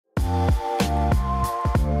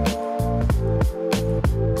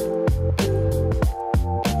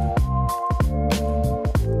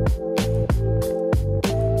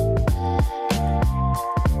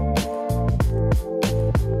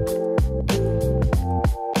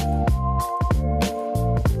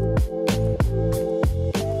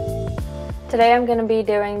Today I'm going to be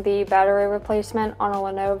doing the battery replacement on a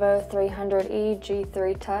Lenovo 300E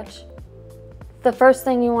G3 Touch. The first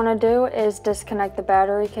thing you want to do is disconnect the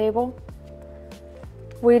battery cable.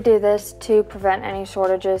 We do this to prevent any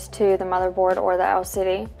shortages to the motherboard or the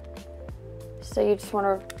LCD. So you just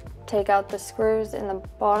want to take out the screws in the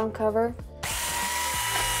bottom cover.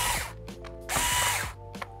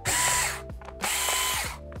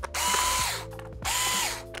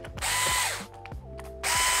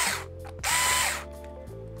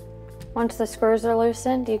 Once the screws are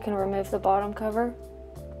loosened, you can remove the bottom cover.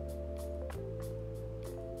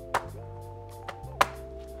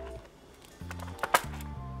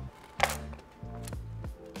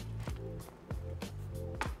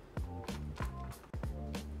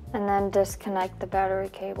 And then disconnect the battery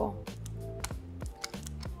cable.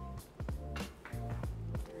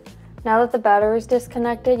 Now that the battery is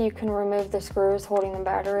disconnected, you can remove the screws holding the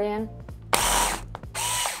battery in.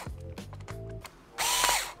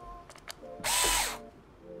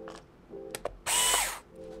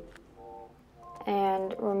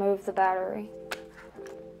 And remove the battery.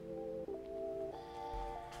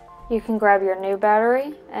 You can grab your new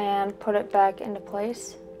battery and put it back into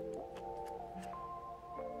place.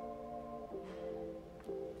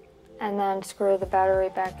 And then screw the battery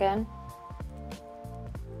back in.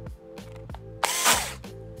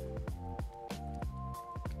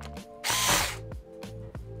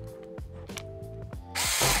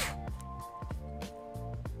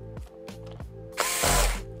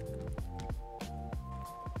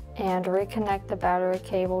 And reconnect the battery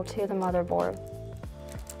cable to the motherboard.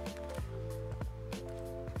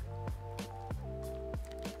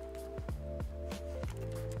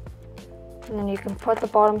 And then you can put the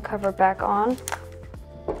bottom cover back on.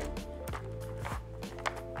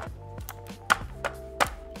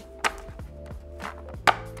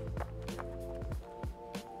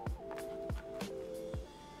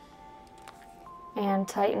 And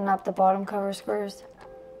tighten up the bottom cover screws.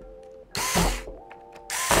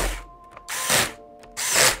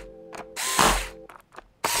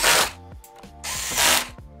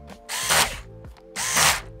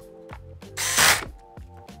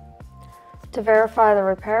 To verify the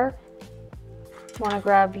repair, you want to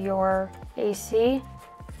grab your AC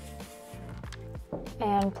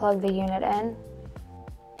and plug the unit in.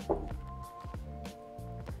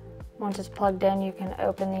 Once it's plugged in, you can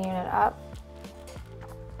open the unit up.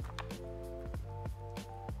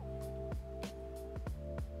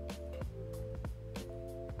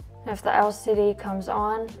 If the LCD comes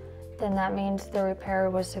on, then that means the repair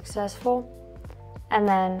was successful. And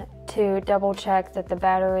then to double check that the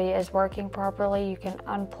battery is working properly, you can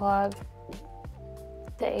unplug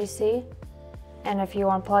the AC. And if you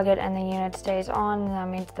unplug it and the unit stays on, that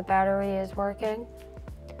means the battery is working.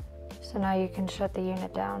 So now you can shut the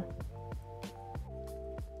unit down.